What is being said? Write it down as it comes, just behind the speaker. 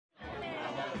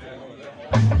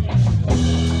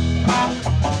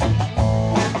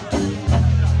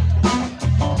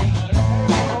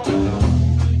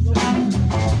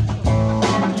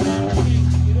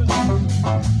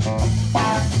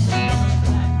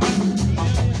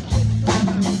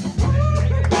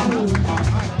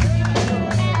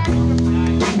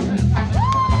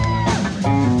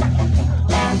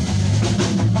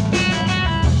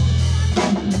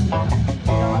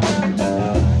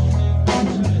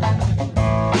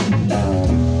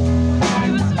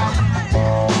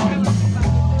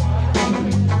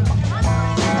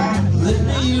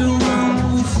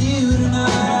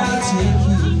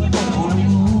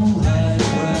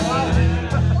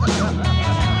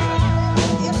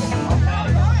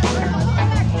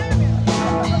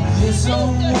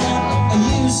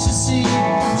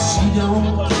don't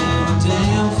give a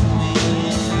damn for me.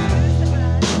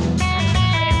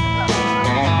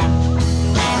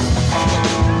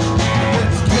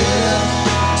 Let's get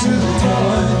to the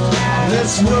point.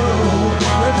 Let's roll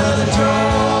another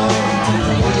drum to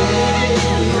the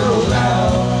radio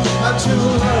loud. I'm too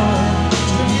alone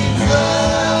to be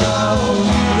found.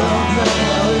 You don't know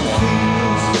how it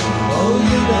feels. Oh,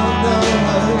 you don't know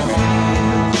how it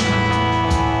feels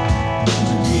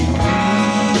to be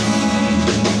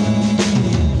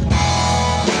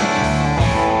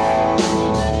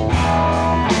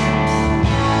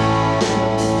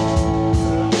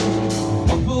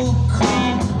People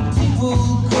come, people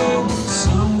go.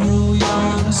 Some grow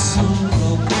young, some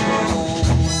grow old.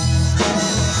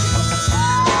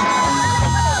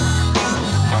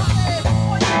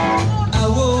 I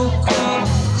woke up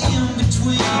in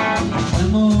between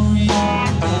memory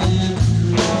and dream.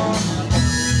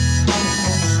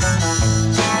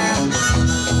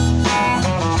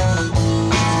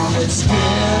 Let's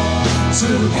get to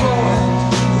the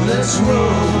point. Let's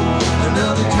roll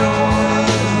another coin.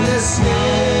 Let's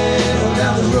head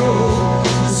down the road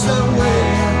somewhere.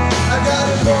 I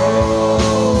gotta go.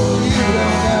 You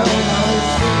don't know how it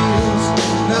feels.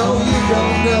 No, you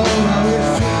don't know how it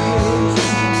feels.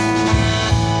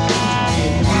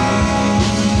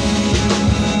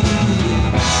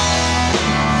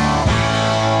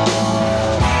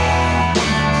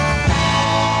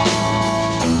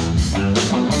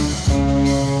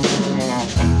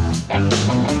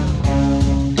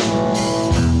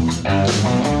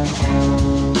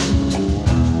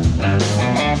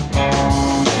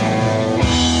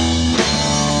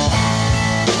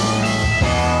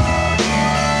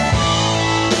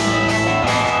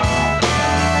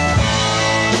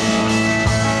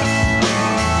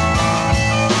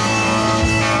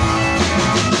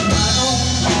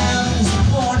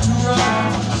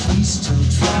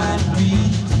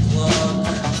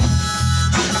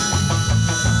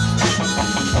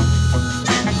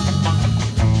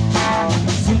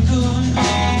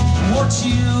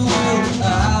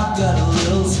 I've got a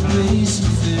little space to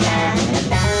fill.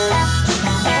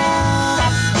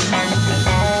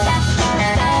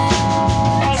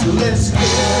 So let's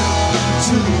get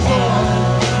to the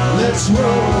point. Let's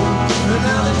roll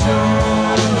another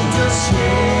drum. Just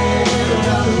head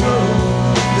down the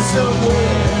road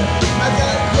somewhere. I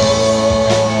gotta go.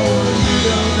 You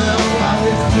don't know how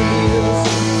it feels.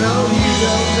 No, you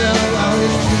don't know how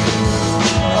it feels.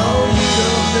 Oh, you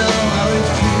don't know how it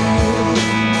feels.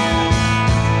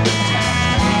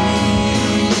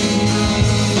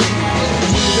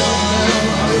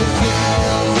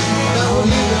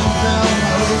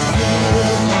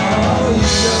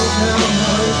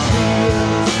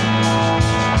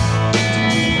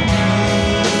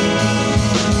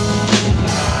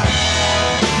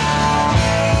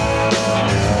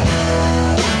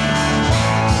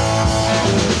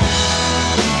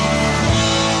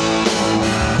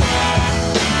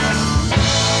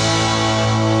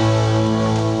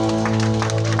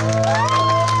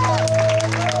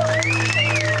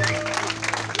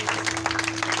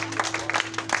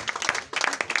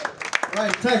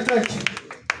 Right, tack.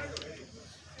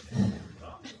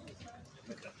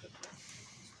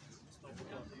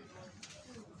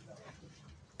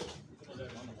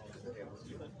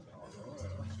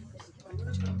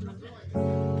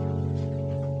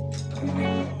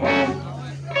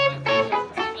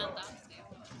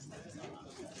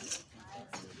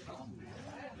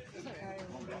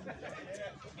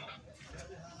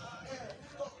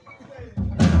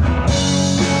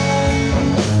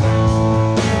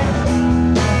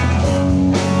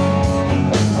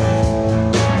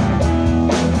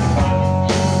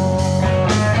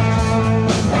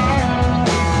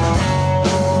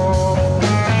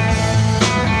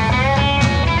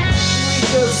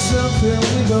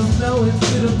 We both know it,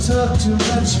 we don't talk too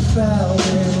much about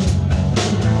it.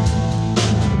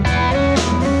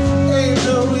 Ain't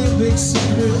no real big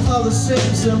secret, all the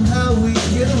same somehow we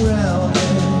get around it.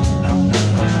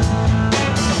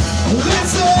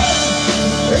 Listen,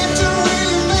 it don't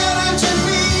really matter to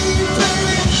me,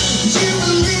 baby. You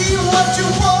believe what you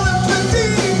want to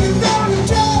believe, you know you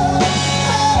don't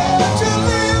have to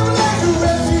live like a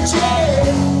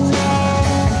refugee.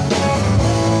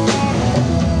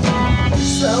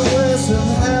 Somewhere,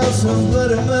 somehow,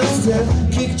 somebody must have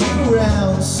kicked you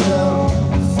around some.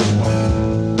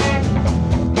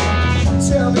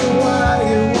 Tell me why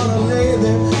you wanna lay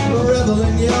there,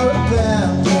 reveling your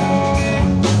abandon.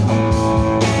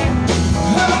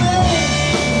 Honey,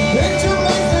 it don't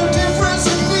make no difference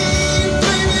to me,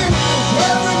 baby.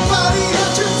 Everybody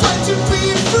has to fight to be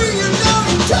free, you know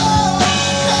you don't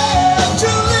have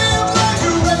to live like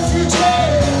a refugee.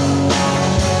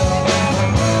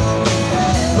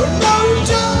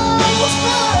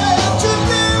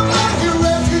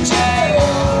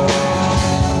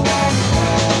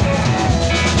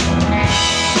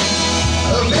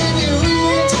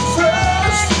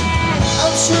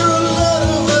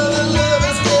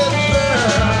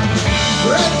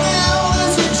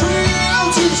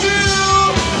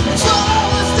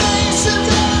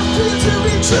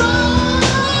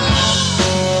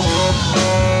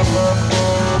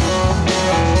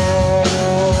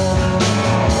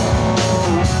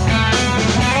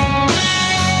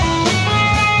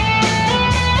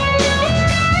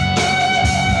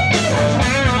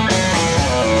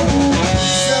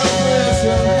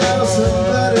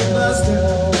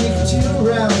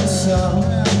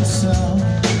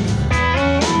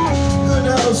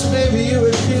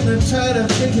 and tired of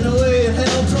taking away and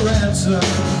held for ransom.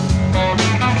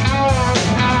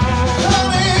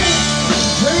 Honey,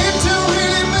 it don't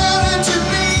really matter to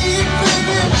me,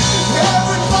 baby.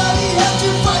 Everybody has to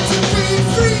fight to be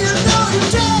free. You know you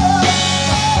don't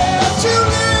have to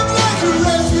live like a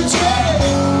refugee.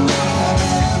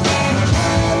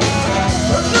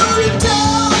 I know you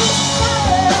don't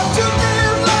have to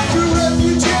live like a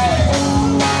refugee.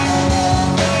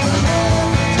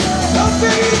 No,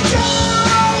 baby, you don't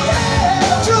have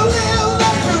to live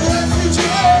like a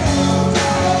refugee.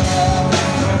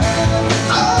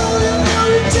 Oh, you know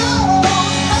you don't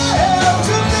have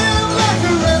to live like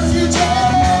a refugee.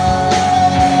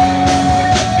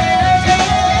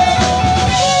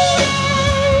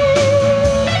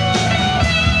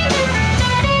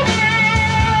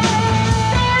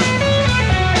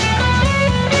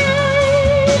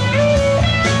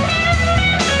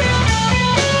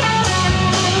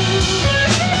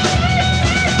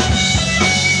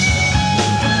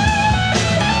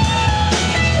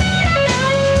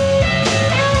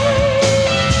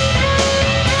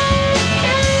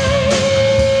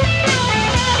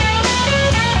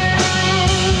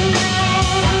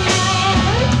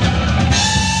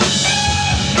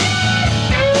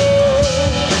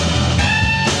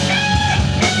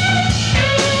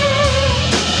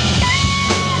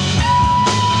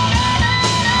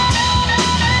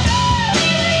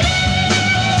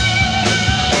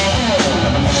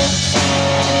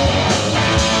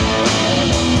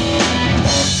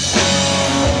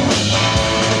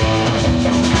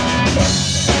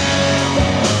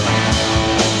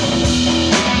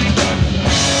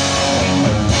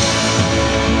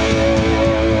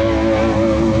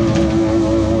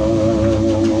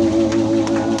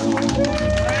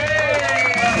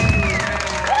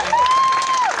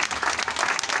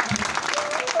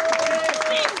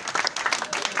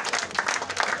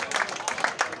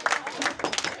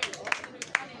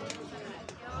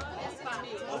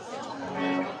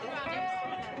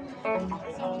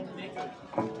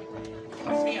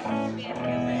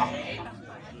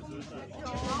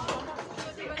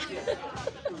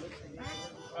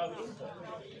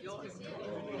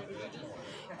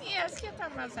 Jag älskar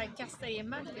att man så här kastar i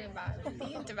marken bara, det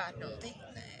är inte värt någonting.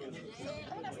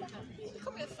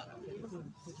 Kom igen så.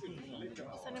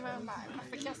 Sen är man bara,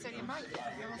 varför kastar jag i marken?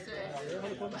 Jag måste...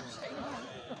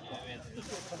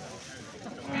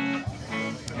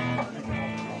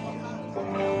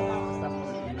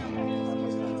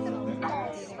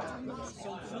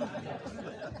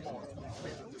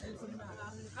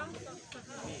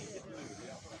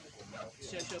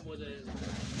 Kör både...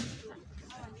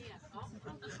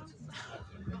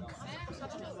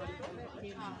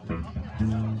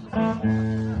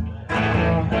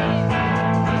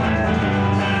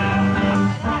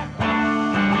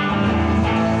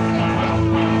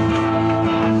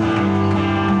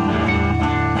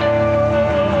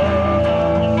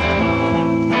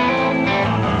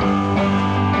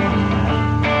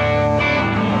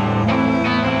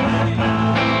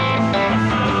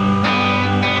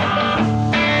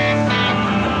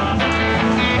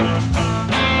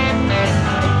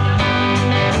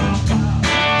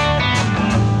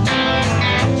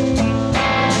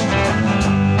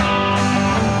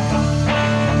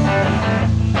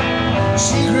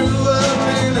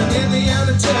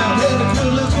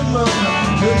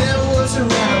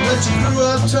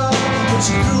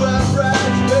 She grew up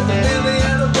right with the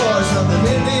Indiana boys of the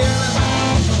Indiana.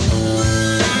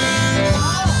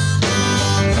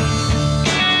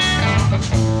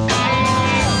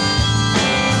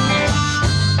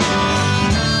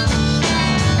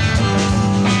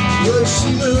 Well, she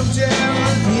moved down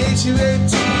at the age of 18.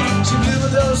 She blew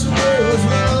with those words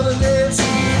on the dead sea.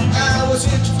 I was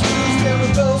introduced and we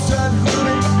both started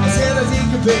moving. I said I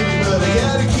think a baby, but I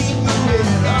gotta keep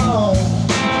moving on.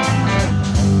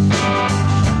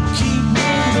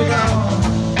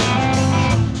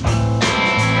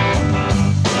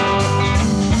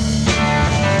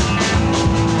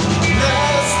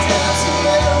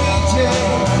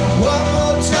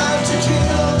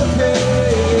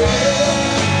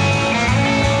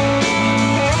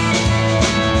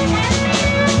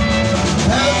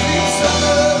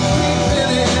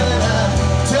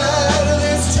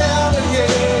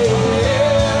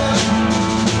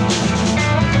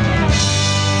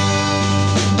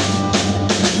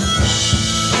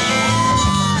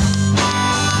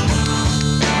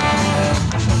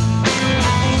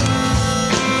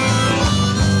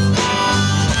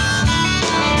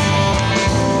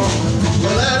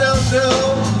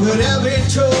 But I've been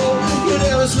told you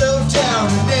never slow down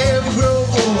and never grow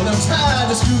old. I'm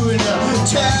tired of screwing up,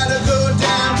 tired of going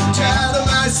down, tired of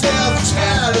myself,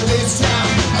 tired of this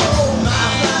town.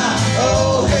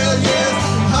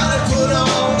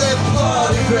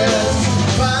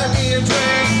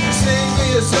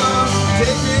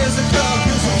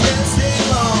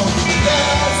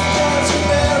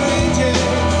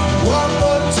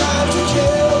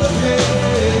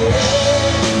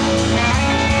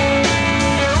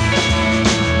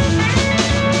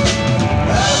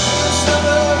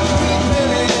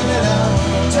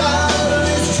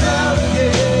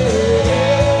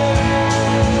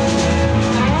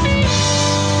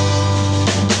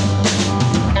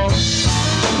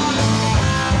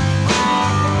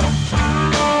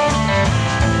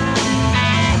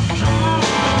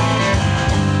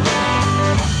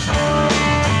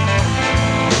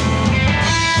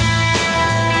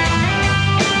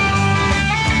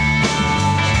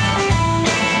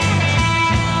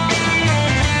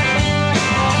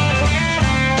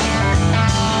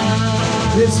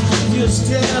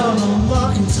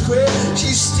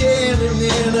 standing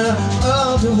in her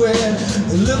underwear,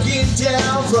 looking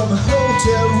down from a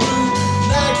hotel room.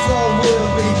 Nightfall will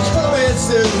be coming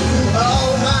soon.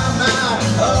 Oh my,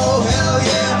 oh hell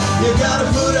yeah, you gotta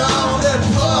put on that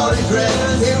party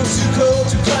dress. It was too cold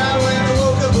to cry when I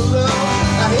woke up alone.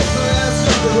 I hit my ass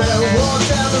everywhere, walked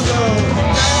down the road.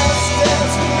 Last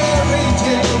dance with Mary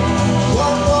Jane,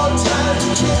 one more time to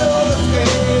kill the pain.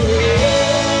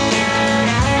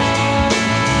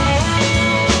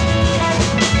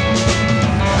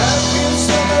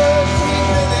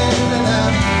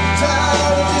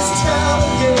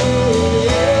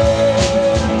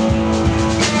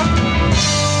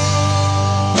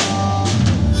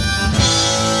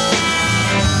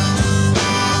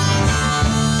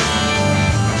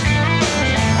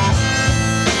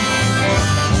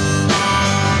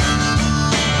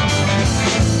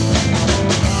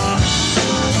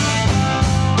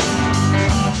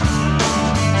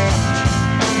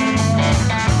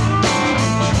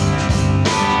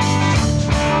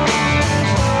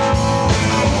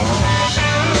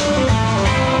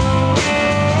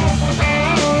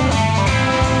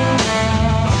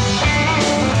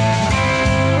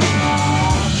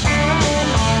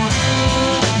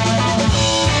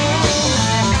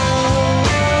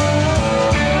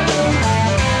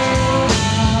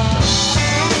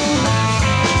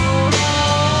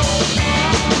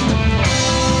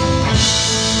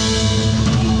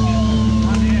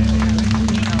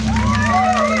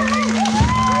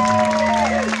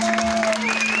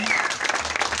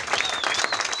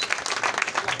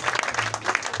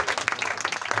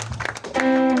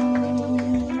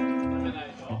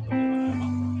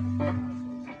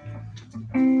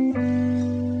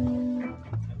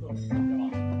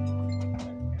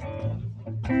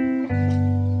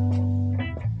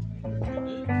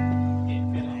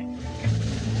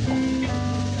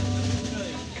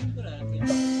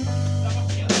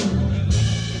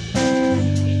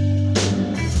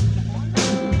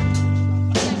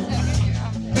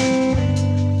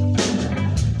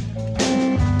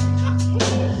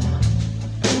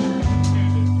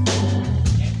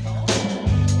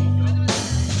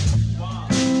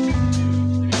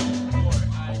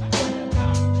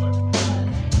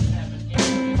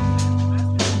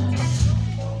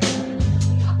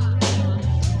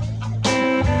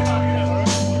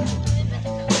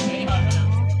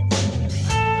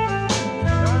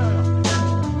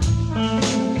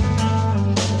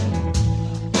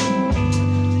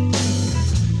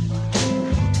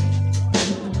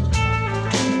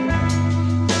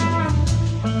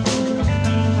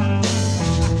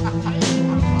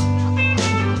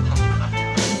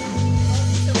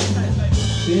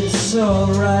 It's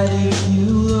alright if you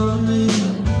love me.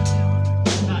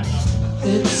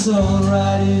 It's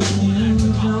alright if you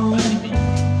don't.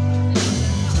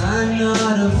 I'm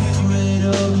not afraid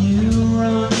of you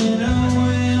running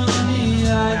away, honey.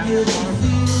 I get the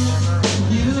feeling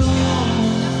you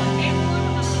want.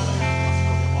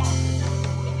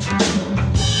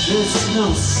 There's no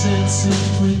sense in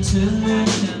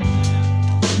pretending.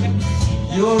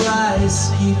 Your eyes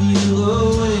give you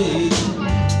away.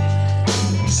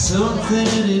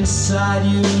 Something inside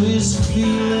you is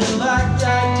feeling like I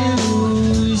do.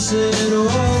 You said all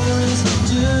there is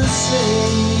to say.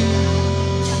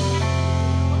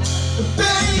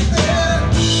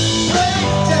 Baby, break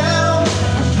down.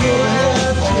 Go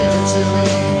ahead, give it to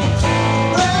me.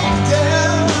 Break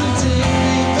down, take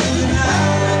me through the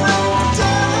night. Break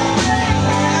down.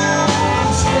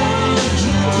 I'm standing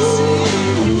here to see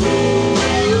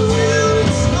where you feel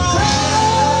it's alright.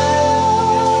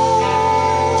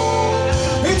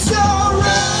 It's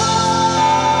alright.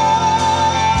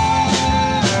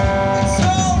 It's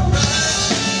alright.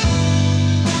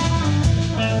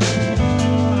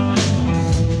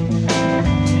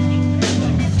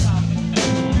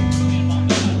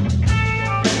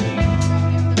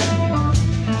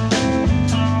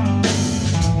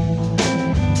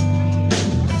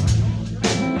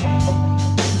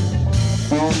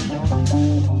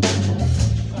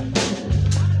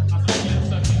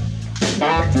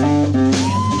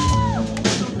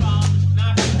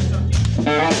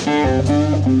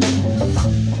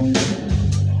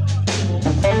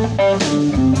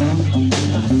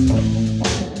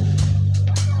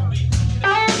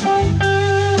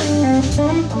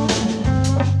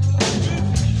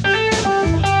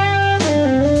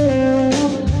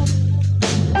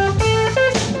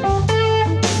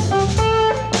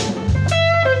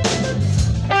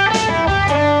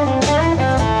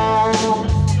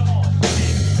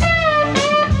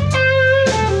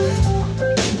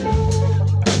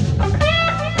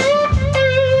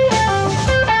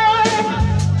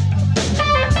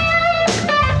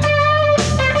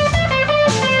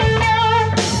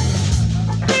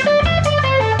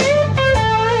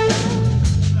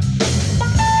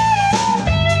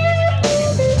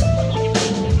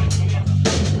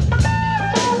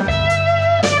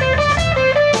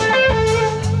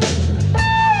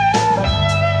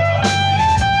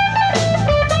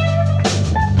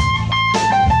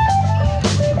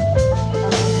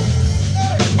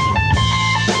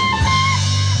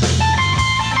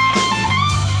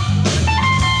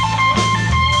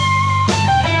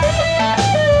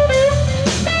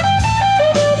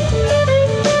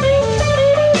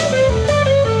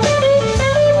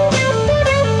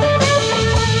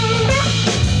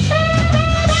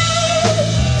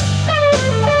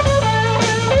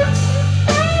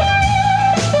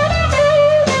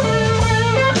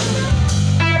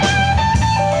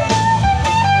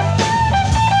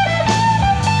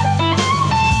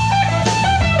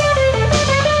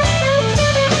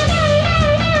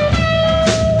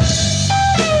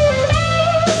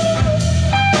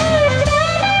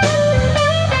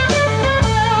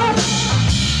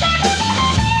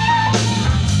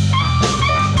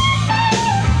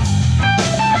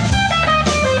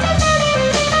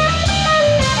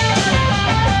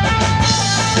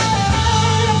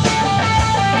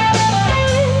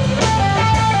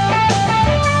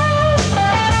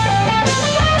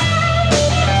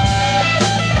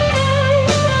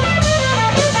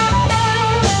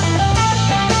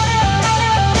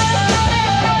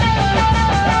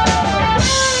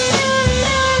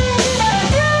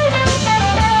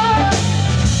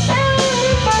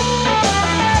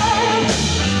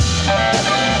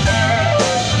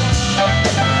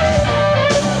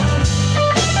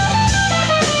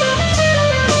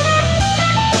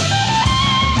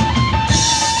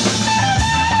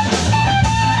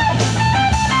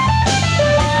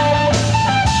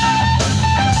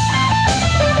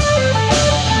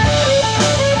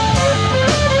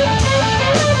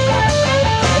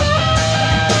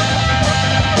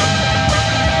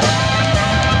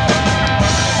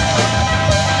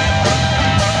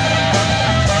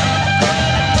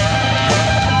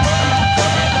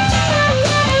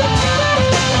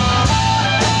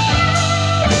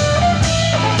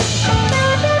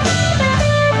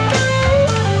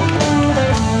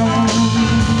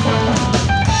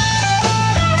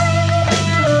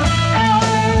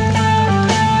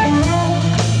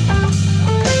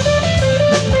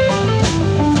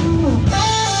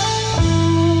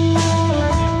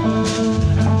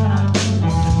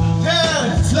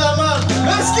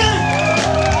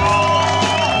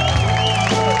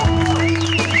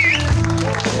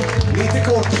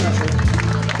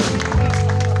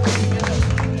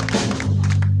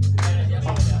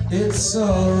 It's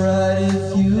alright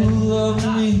if you love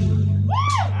me.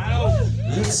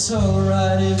 It's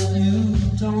alright if you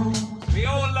don't. We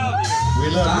all love you. We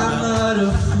love you. I'm not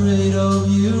afraid of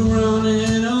you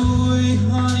running away,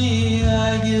 honey.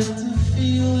 I get the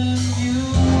feeling you.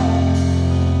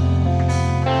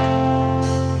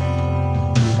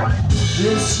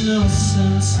 There's no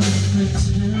sense in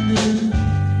pretending.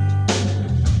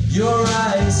 Your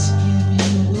eyes give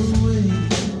you away.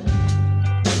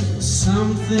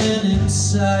 Something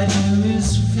inside you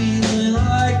is feeling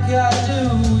like I do.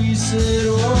 We said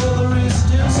all there is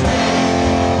to say.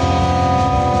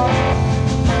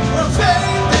 Well,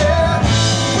 baby,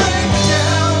 break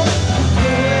down,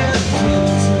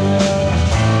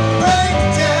 break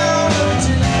down, break down,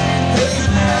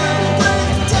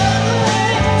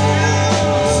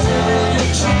 still you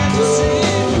can't see.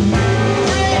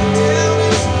 Break down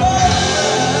is alright.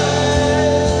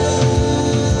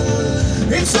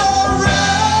 It's alright.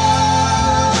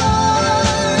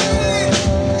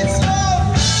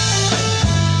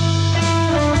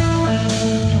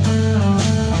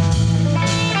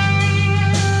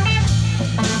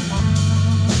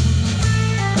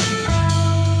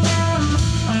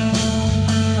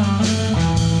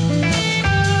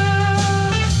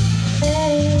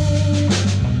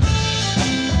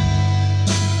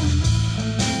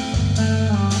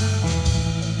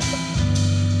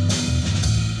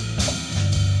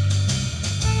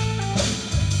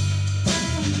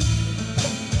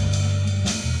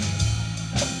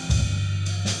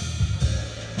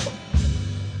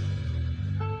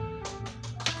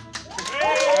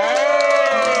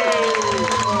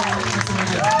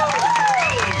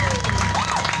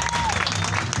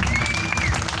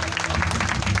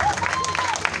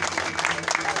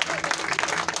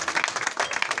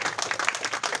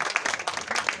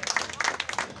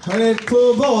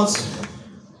 På bas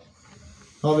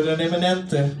har vi den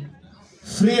eminente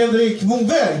Fredrik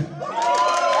Moberg.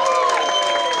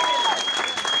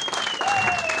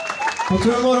 På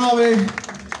trummor har vi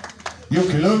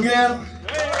Jocke Lundgren.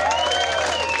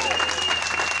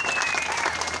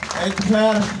 Jag heter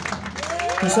Per.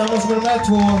 Tillsammans med de här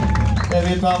två är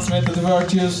vi ett band som heter The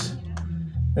Virtues.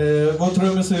 Vår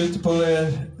trummor ser ut på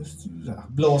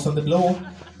blåsande blå.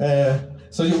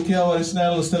 Så Jocke har varit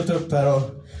snäll och ställt upp här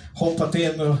och hoppat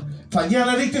in och fan,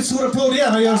 gärna riktigt stora applåder,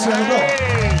 gärna gör så här bra.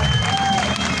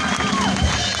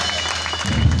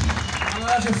 Han har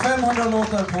lärt sig 500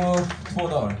 låtar på 2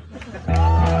 dagar.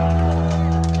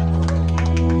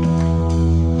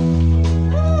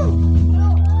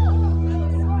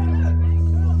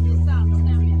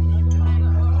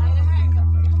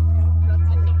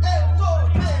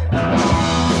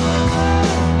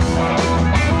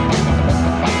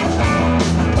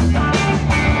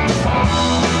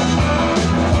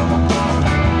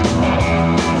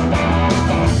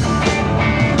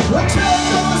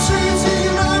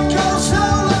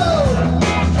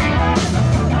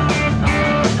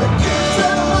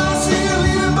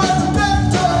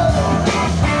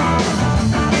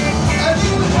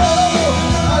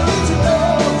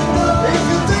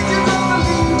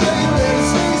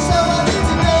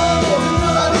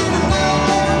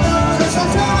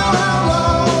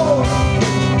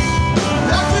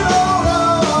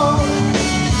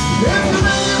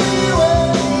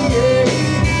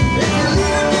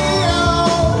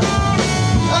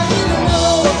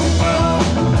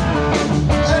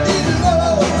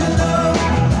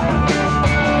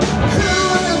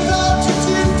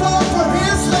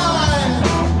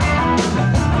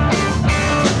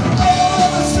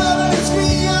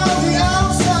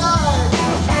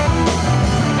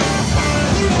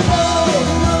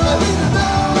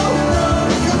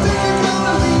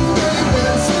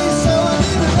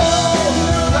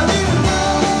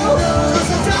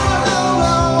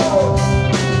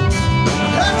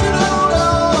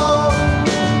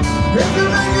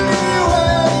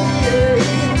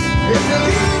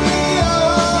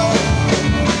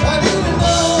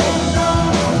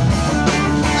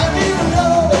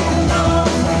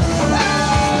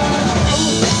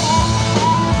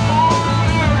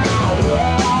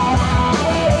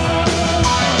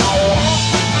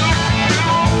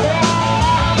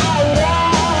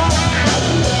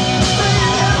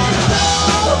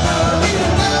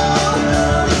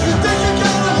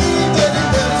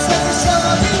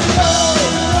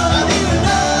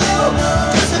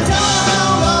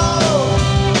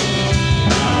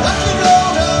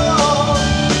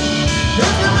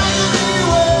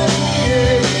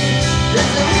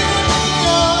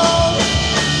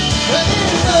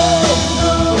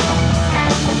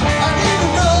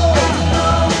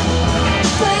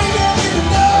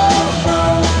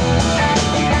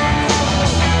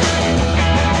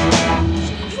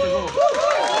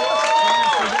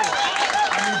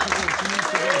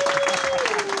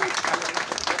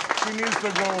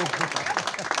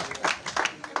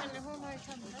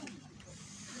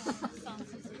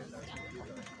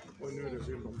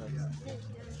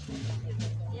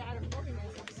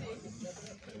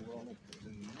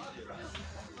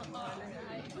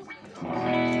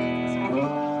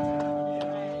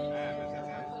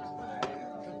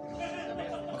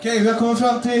 Okej, vi har kommit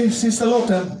fram till sista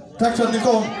låten. Tack för att ni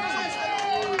kom.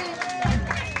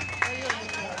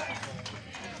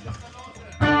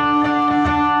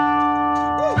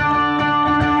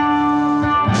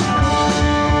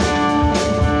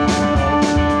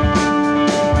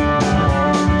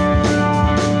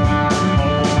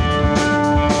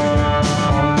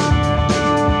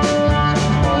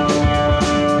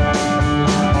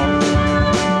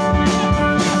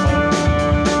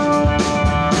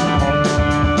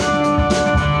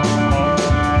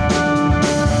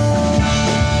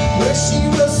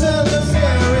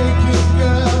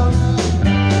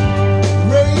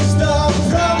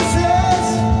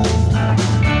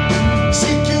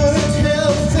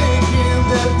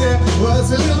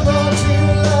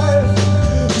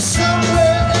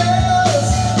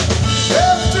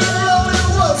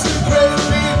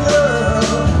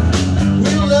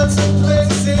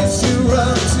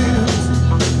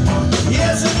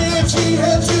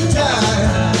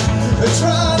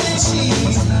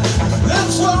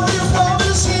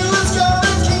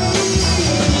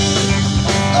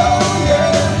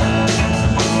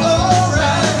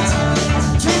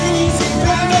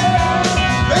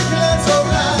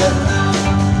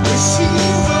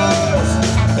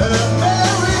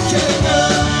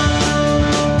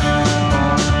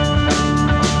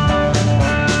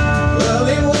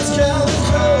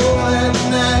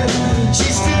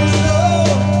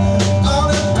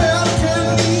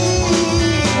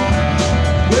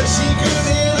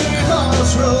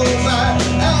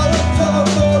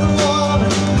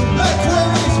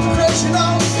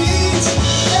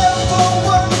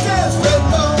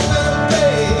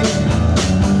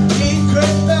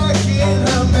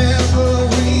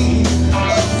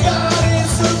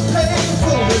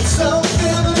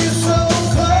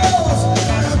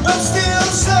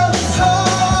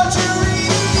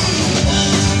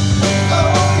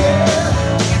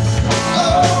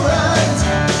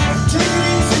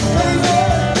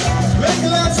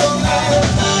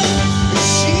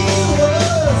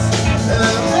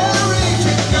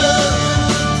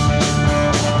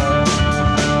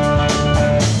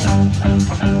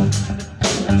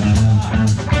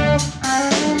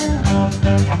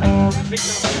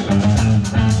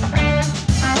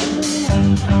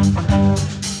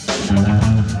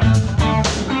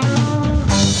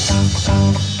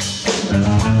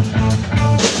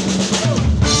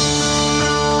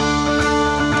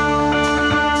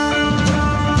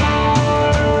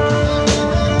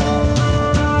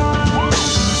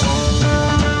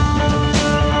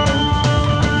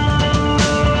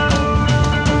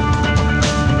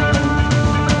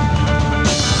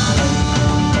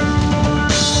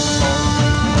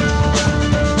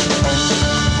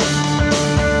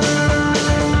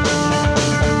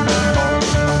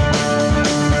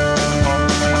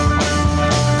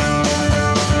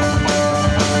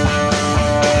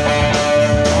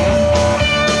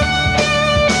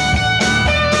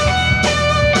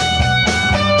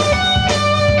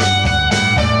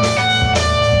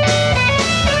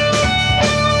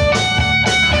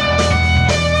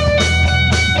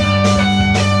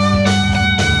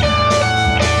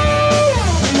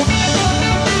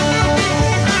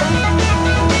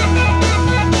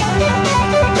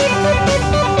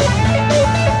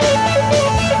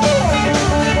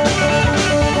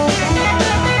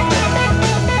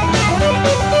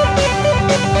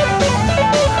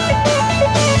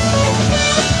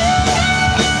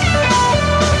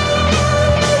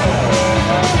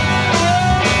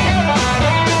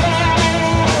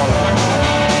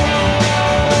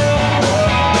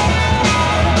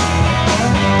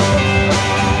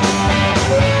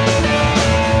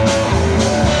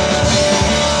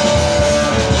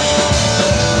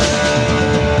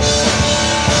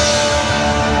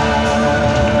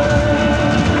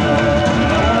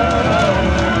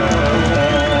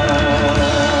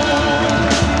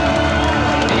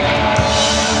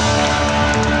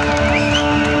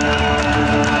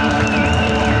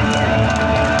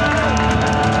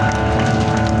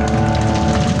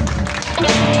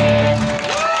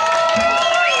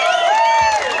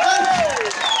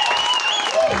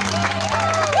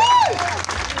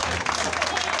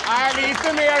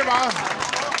 Lite mer va?